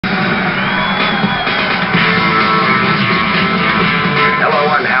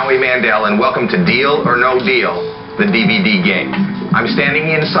Seidel, and welcome to Deal or No Deal, the DVD game. I'm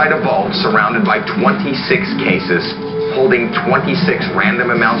standing inside a vault surrounded by 26 cases, holding 26 random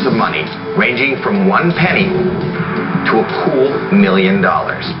amounts of money, ranging from 1 penny to a cool $1 million.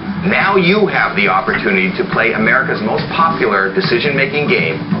 Now you have the opportunity to play America's most popular decision-making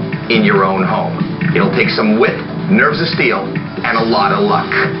game in your own home. It'll take some wit, nerves of steel, and a lot of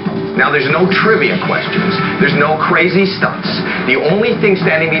luck. Now, there's no trivia questions. There's no crazy stunts. The only thing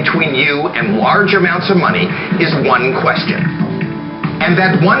standing between you and large amounts of money is one question. And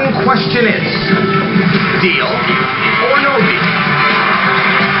that one question is, deal or no deal?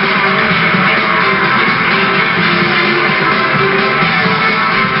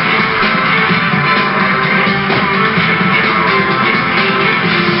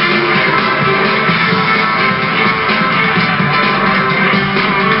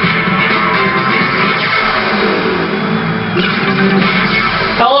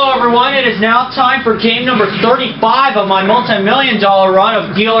 Hello everyone, it is now time for game number 35 of my multi-million-dollar run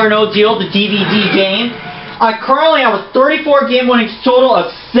of Deal or No Deal, the DVD game. I currently have a 34 game winnings total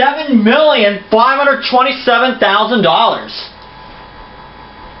of $7,527,000.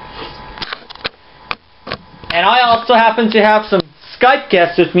 And I also happen to have some Skype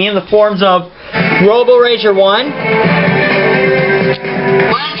guests with me in the forms of RoboRager1,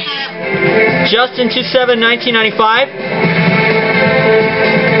 Justin271995,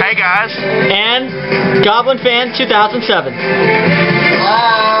 hey guys. and GoblinFan 2007.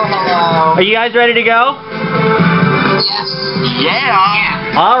 Hello. Are you guys ready to go?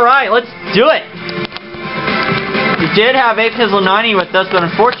 Yeah. Alright, let's do it. We did have Apizzle90 with us, but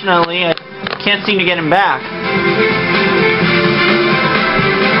unfortunately I can't seem to get him back.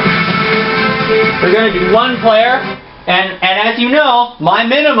 We're going to do one player, and as you know, my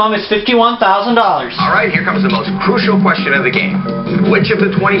minimum is $51,000. All right, here comes the most crucial question of the game. Which of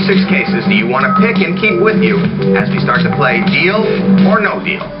the 26 cases do you want to pick and keep with you as we start to play Deal or No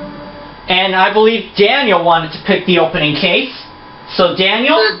Deal? And I believe Daniel wanted to pick the opening case. So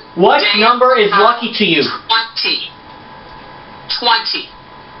Daniel, what number is lucky to you? 20. 20.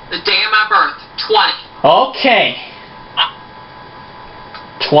 The day of my birth. 20. Okay.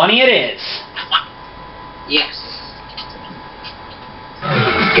 20 it is. Yes.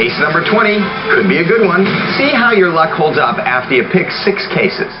 Case number 20 could be a good one. See how your luck holds up after you pick 6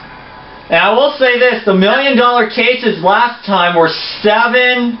 cases. And I will say this, the $1 million cases last time were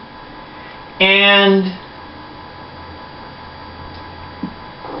 7 and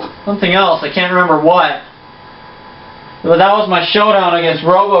something else. I can't remember what. But that was my showdown against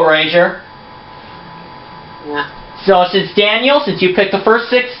RoboRager. Yeah. So since you picked the first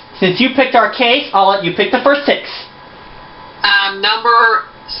 6, since you picked our case, I'll let you pick the first 6. Number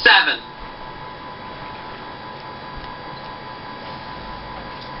 7.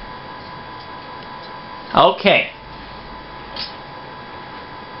 Okay.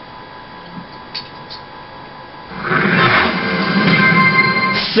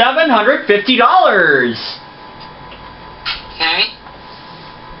 $750. Okay.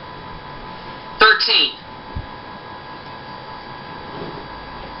 13.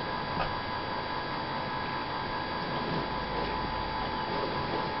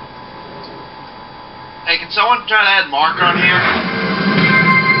 Hey, can someone try to add Mark on here?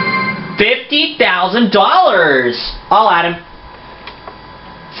 $50,000. I'll add him.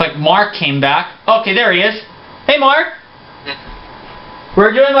 It's like Mark came back. Okay, there he is. Hey, Mark.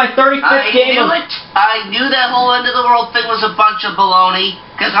 We're doing my 35th game of... I knew that whole end of the world thing was a bunch of baloney,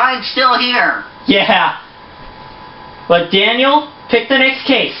 because I'm still here. Yeah. But Daniel, pick the next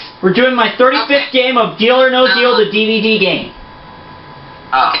case. We're doing my 35th game of Deal or No Deal, the DVD game.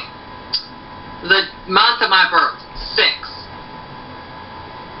 Okay. The month of my birth. 6.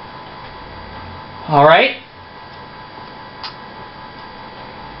 Alright.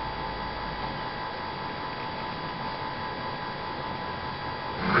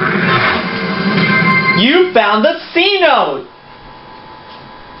 You found the C note!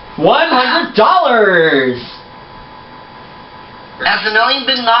 $100! Has the million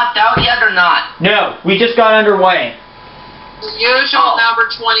been knocked out yet or not? No, we just got underway. The usual number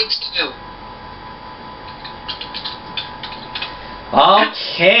 22.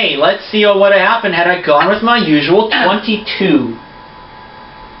 Okay, let's see what would have happened had I gone with my usual 22.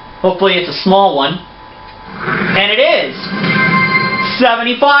 Hopefully it's a small one. And it is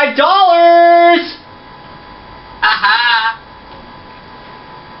 $75! Aha!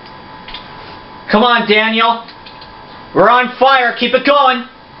 Come on, Daniel. We're on fire. Keep it going.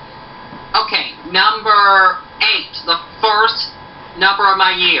 Okay, number 8. The first number of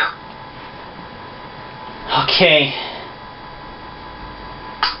my year.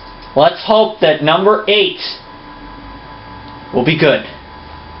 Let's hope that number 8 will be good.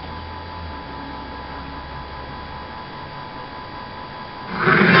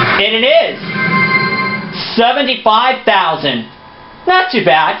 And it is 75,000. Not too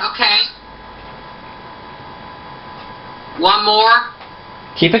bad. Okay. One more.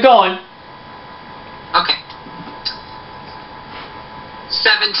 Keep it going. Okay.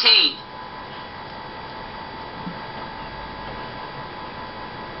 17.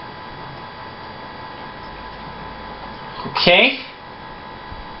 Okay.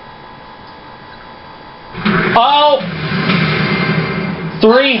 Oh!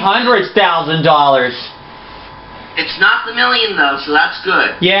 $300,000. It's not the million though, so that's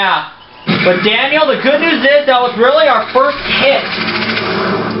good. Yeah. But Daniel, the good news is that was really our first hit.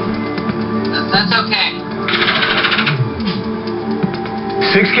 That's okay.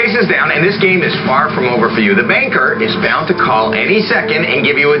 6 cases down, and this game is far from over for you. The banker is bound to call any second and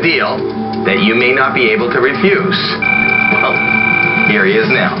give you a deal that you may not be able to refuse. Well, here he is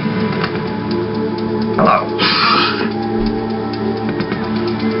now. Hello.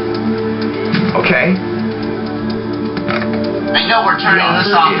 Okay. I know we're turning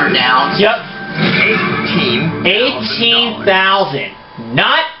this offer down. Yep. 18,000.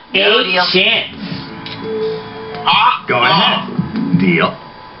 Not No 8 deal. cents. Go ahead. Deal.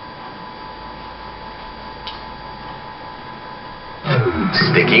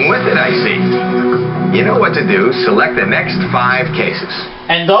 Sticking with it, I see. You know what to do. Select the next 5 cases.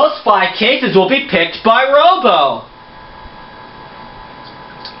 And those 5 cases will be picked by Robo.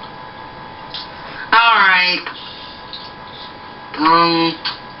 Alright.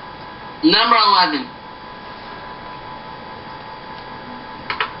 Number 11.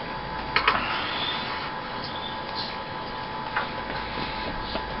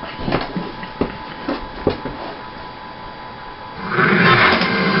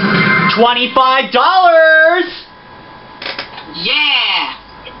 $25. Yeah!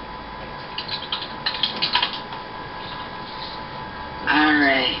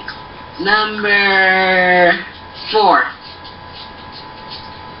 Alright. Number 4.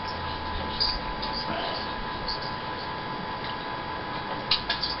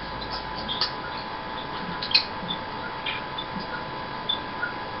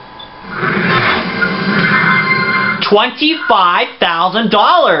 $25,000.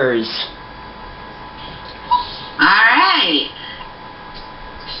 Alright.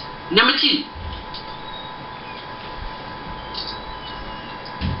 Number 2.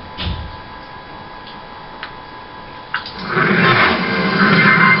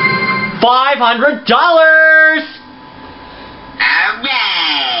 $500.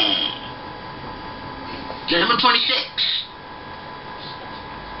 Alright. Number 26.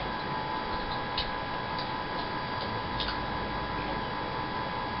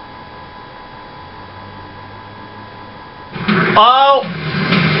 Oh,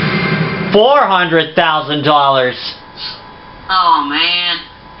 $400,000. Oh, man.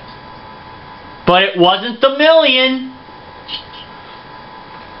 But it wasn't the million.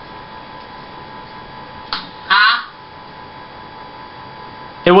 Huh?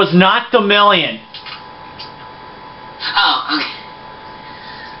 It was not the million. Oh, okay.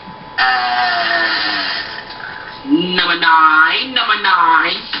 Number 9. Number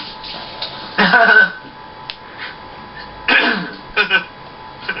 9.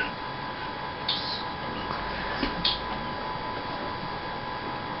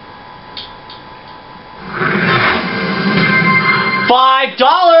 $5.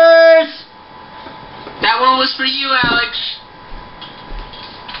 That one was for you, Alex.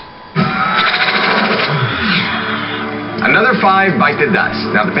 Another 5 bite the dust.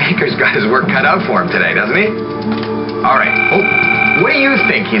 Now, the banker's got his work cut out for him today, doesn't he? All right. Oh, what do you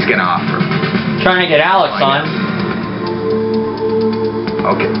think he's going to offer? Trying to get Alex on.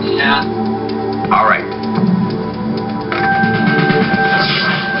 Okay. Yeah. All right.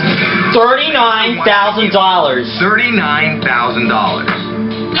 $39,000.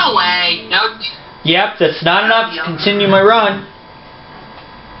 $39,000. No way. No. Yep, that's not enough to continue my run.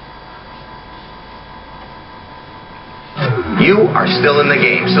 You are still in the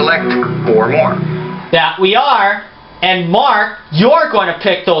game. Select 4 more. That we are. And Mark, you're going to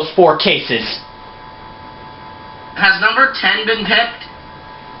pick those 4 cases. Has number 10 been picked?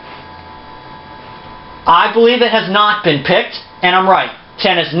 I believe it has not been picked, and I'm right.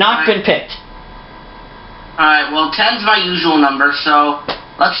 10 has not been picked. Alright, well, 10's my usual number, so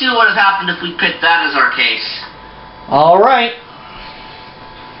let's see what would have happened if we picked that as our case. All right.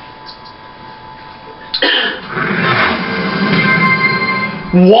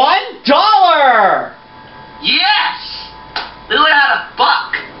 $1. Yes! We would have had $1.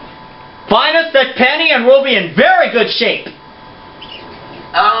 Find us that penny and we'll be in very good shape.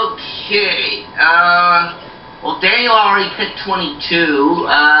 Okay. Well, Daniel already picked 22.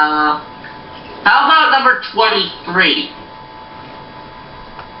 How about number 23?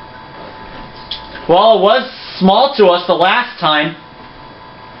 Well, it was small to us the last time.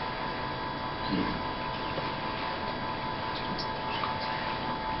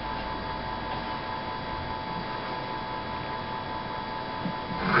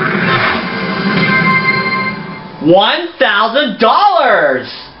 $1,000!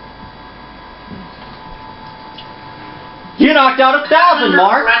 You knocked out 1,000,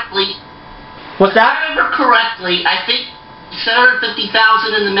 Mark. Correctly, What's if I that? remember correctly, I think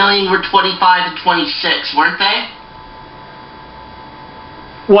 750,000 and the million were 25 and 26, weren't they?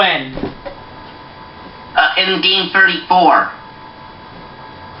 When? In game 34.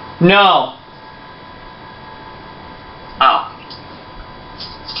 No. Oh.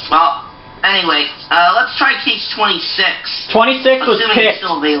 Well, anyway, let's try case 26. 26 was Assuming it's picked.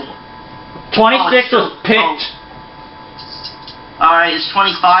 still available. 26 was picked. Alright, is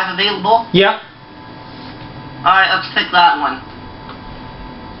 25 available? Yep. Alright, let's pick that one.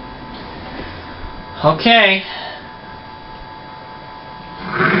 Okay.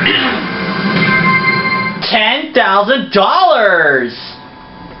 $10,000!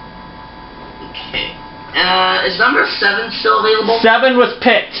 Okay. Is number 7 still available? 7 was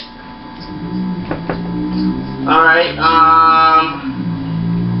picked. Alright,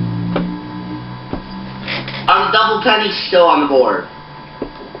 are the double pennies still on the board?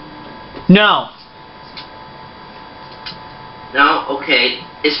 No. No? Okay.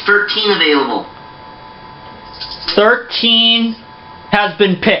 Is 13 available? 13 has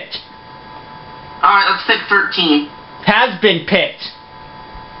been picked. Alright, let's pick 13. Has been picked.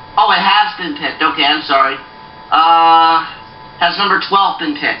 Oh, it has been picked. Okay, I'm sorry. Has number 12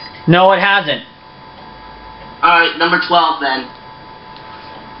 been picked? No, it hasn't. Alright, number 12 then.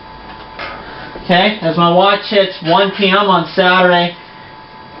 Okay, as my watch hits 1 p.m. on Saturday,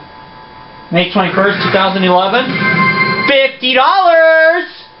 May 21st, 2011, $50!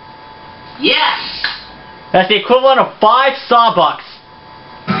 Yes! That's the equivalent of 5 sawbucks.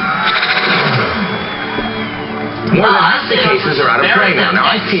 More than half the cases are out of play now. Now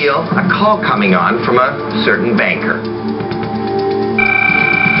I feel a call coming on from a certain banker.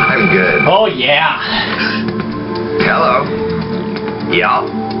 I'm good. Oh, yeah. Hello. Yeah.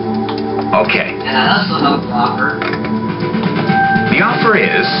 Okay. Yeah, that's a hook offer. The offer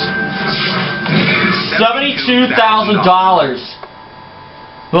is $72,000.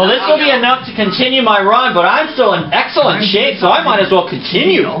 Well, this will be enough to continue my run, but I'm still in excellent shape, so I might as well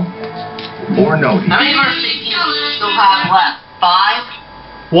continue. Or no deal. How many more safety do we still have left?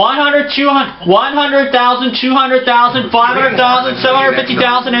 5? 100, 200, 100,000, 200,000, 500,000,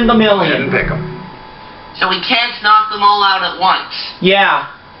 750,000, and the Go ahead and million. pick them. So we can't knock them all out at once. Yeah.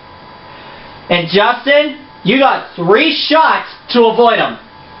 And Justin, you got 3 shots to avoid them.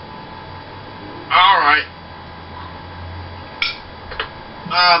 Alright.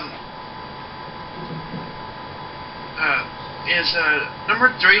 Is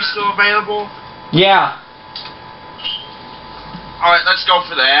number 3 still available? Yeah. Alright, let's go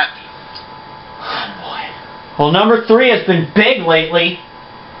for that. Oh boy. Well, number 3 has been big lately.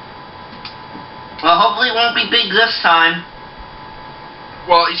 Well, hopefully it won't be big this time.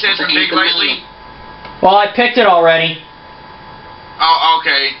 Well, you said it's been big lately? Well, I picked it already. Oh,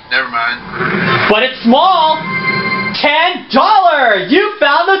 okay. Never mind. But it's small. $10. You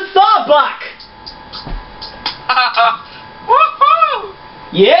found the sawbuck. Woohoo!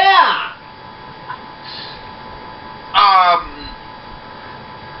 Yeah.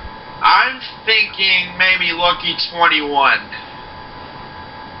 I'm thinking maybe lucky 21.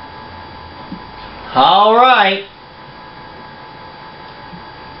 All right.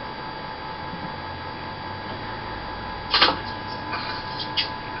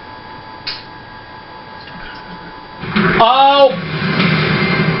 Oh.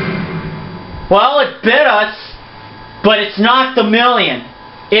 Well, it bit us, but it's not the million.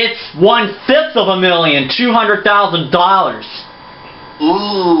 It's 1/5 of a million, $200,000.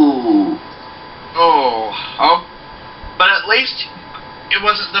 Ooh. Oh. But at least it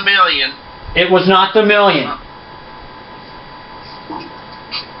wasn't the million. It was not the million.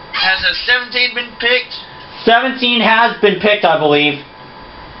 Has a 17 been picked? 17 has been picked, I believe.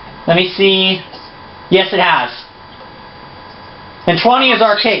 Let me see. Yes, it has. And 20 is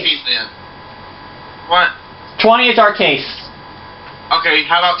our 16 case. Then. What? 20 is our case. Okay,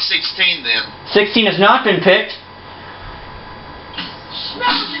 how about 16 then? 16 has not been picked.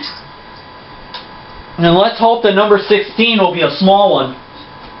 And let's hope that number 16 will be a small one.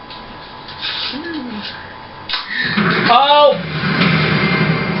 Oh!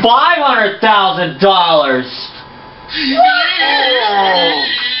 $500,000.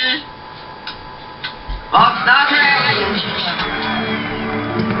 Oh, not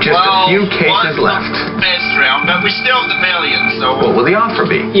Just a few cases left. Best round, but we still have the million, so... What will the offer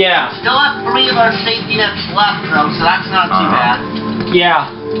be? Yeah. Still have 3 of our safety nets left, though, so that's not too bad.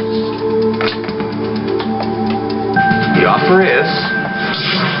 Yeah. The offer is...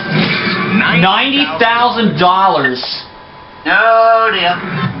 $90,000. No deal.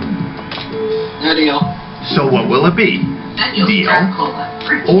 No deal. So what will it be? And you'll Deal start cola.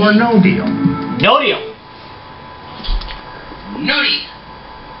 or no deal? No deal. Nutty!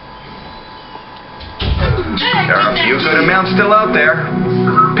 There are a few good amounts still out there.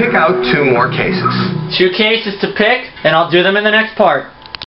 Pick out 2 more cases. 2 cases to pick, and I'll do them in the next part.